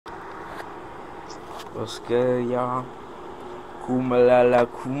What's good, y'all? Kumalala,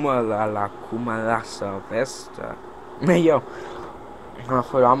 Sylvester. Man, yo, I'm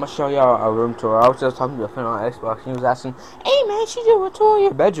gonna show y'all a room tour. I was just talking to a friend on Xbox. He was asking, "Hey, man, she do a tour of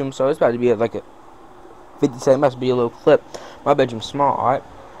your bedroom?" So it's about to be like a 50 second. Must be a little clip. My bedroom's small, alright.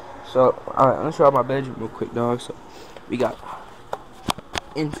 So, alright, let me show y'all my bedroom real quick, dog. So, we got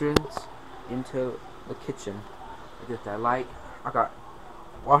entrance into the kitchen. I get that light. I got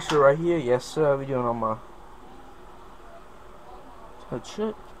washer right here. Yes, sir. We doing on my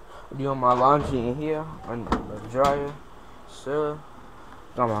shit. I'm doing my laundry in here on the dryer, sir.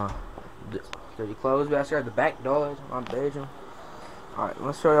 Got my dirty clothes basket at the back door. My bedroom. Alright,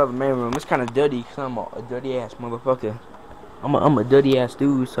 let's show y'all the main room. It's kind of dirty because I'm a dirty ass motherfucker. I'm a dirty ass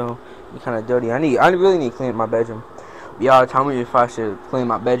dude, so it's kind of dirty. I really need to clean up my bedroom. Y'all tell me if I should clean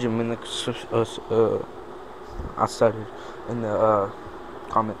my bedroom in the I stuttered in the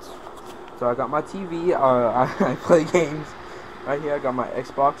comments. So I got my TV. I play games. Right here I got my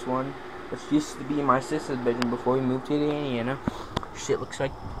Xbox One, which used to be my sister's bedroom before we moved to Indiana. Shit looks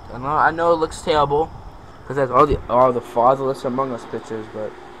like I know it looks terrible because that's all the fatherless among us pictures,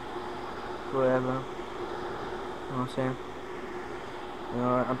 but whatever. You know what I'm saying? You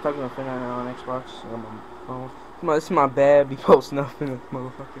know, I'm talking to a friend right now on Xbox. On my phone. This is my bad. Be posting up in this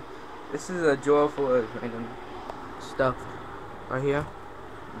motherfucker. This is a drawer full of random stuff right here.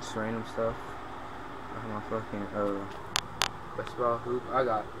 Just random stuff. I have my fucking baseball hoop. I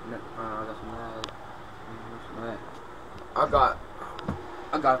got some mad.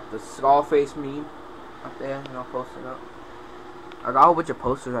 I got the Skullface meme up there, you know, posted up. I got a whole bunch of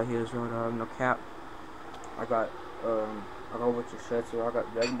posters right here as well, dog. No cap. I got a whole bunch of shirts here. I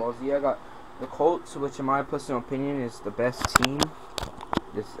got Dragon Ball Z. I got the Colts, which in my personal opinion is the best team.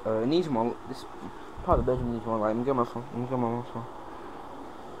 It needs more. This part of the bedroom needs more light. Let me get my phone.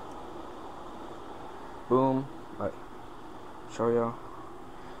 Boom. Right. Show y'all.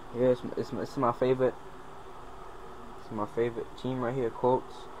 Yeah, it's my favorite. It's my favorite team right here,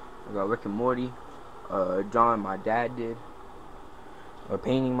 Colts. I got Rick and Morty. Drawing my dad did.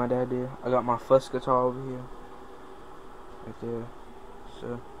 Painting my dad did. I got my first guitar over here. Right there.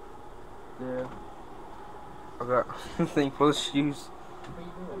 So there. I got a thing full of shoes. What are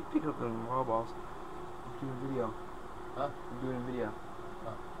you doing? Pick up the raw balls. I'm doing a video. Huh? I'm doing a video.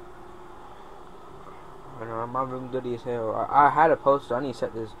 I know, my room dirty as hell. I had a poster. I need to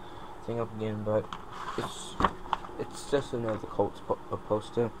set this thing up again, but it's just another Colts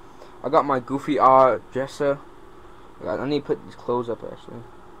poster. I got my Goofy dresser. I need to put these clothes up actually.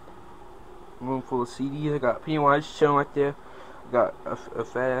 Room full of CDs. I got Pennywise chilling right there. I got a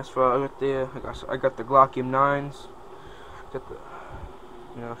fat ass frog right there. I got the Glock M9s. Got the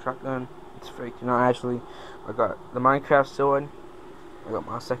shotgun. It's fake, actually. I got the Minecraft sword. I got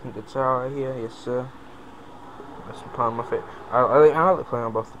my second guitar right here. Yes, sir. That's part of my favorite. I like playing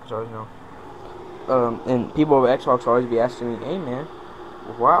on both the guitars, and people over Xbox always be asking me, "Hey man,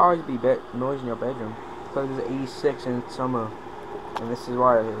 why always be noise in your bedroom?" Because it's 86 in summer, and this is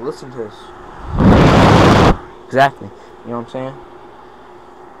why I listen to this. Exactly. You know what I'm saying?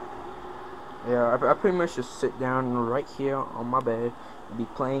 Yeah, I pretty much just sit down right here on my bed and be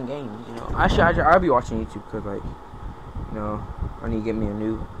playing games. Actually, I'll be watching YouTube because, like, I need to get me a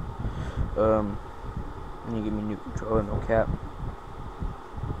new controller, no cap.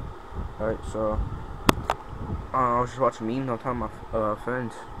 Alright, so I was just watching memes on top of my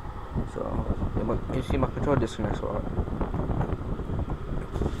friends. So you see my controller disconnects a lot.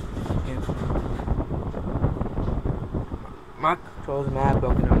 Yeah. My controller's mad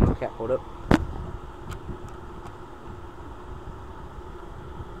broken down, no cap. Hold up.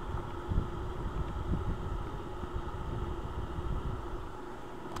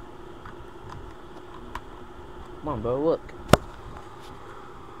 Come on, bro, look.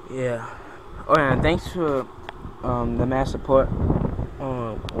 Yeah. Oh, and thanks for the mad support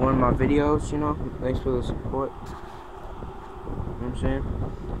on one of my videos, Thanks for the support. You know what I'm saying?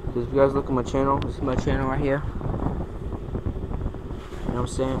 Because if you guys look at my channel, this is my channel right here. You know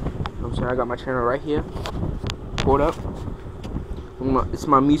what I'm saying? I got my channel right here. Pulled up. It's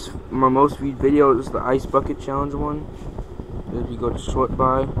my most viewed video. This is the Ice Bucket Challenge one. If you go to sort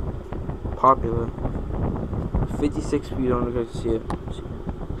by popular. 56 views, I don't know if you guys see it.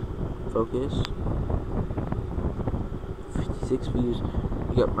 Focus. 56 views.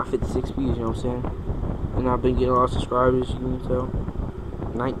 You got my 56 views, you know what I'm saying? And I've been getting a lot of subscribers, you can tell.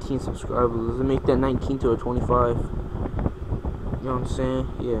 19 subscribers. Let's make that 19 to a 25. You know what I'm saying?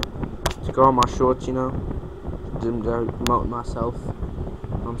 Yeah. Check out my shorts, promote myself. You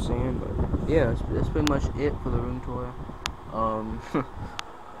know what I'm saying? But yeah, that's pretty much it for the room tour.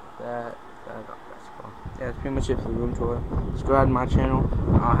 That's Yeah, that's pretty much it for the room tour. Subscribe to my channel.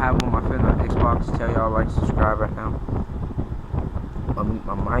 I'll have on my friend on Xbox. Tell y'all like to subscribe right now. I'll mute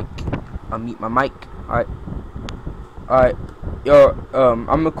my mic. Alright. Alright. Yo,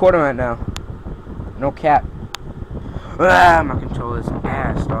 I'm recording right now. No cap. Ah, my controller's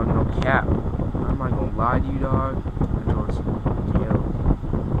ass, dog. No cap. I'm not gonna lie to you, dog. My controller's hell.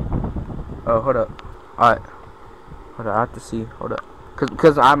 Oh, hold up. Alright. Hold up, I have to see. Hold up.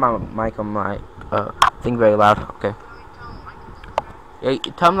 Cause I have my mic on my thing very loud. Okay. Yeah,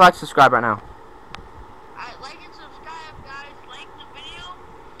 tell them to like, subscribe right now.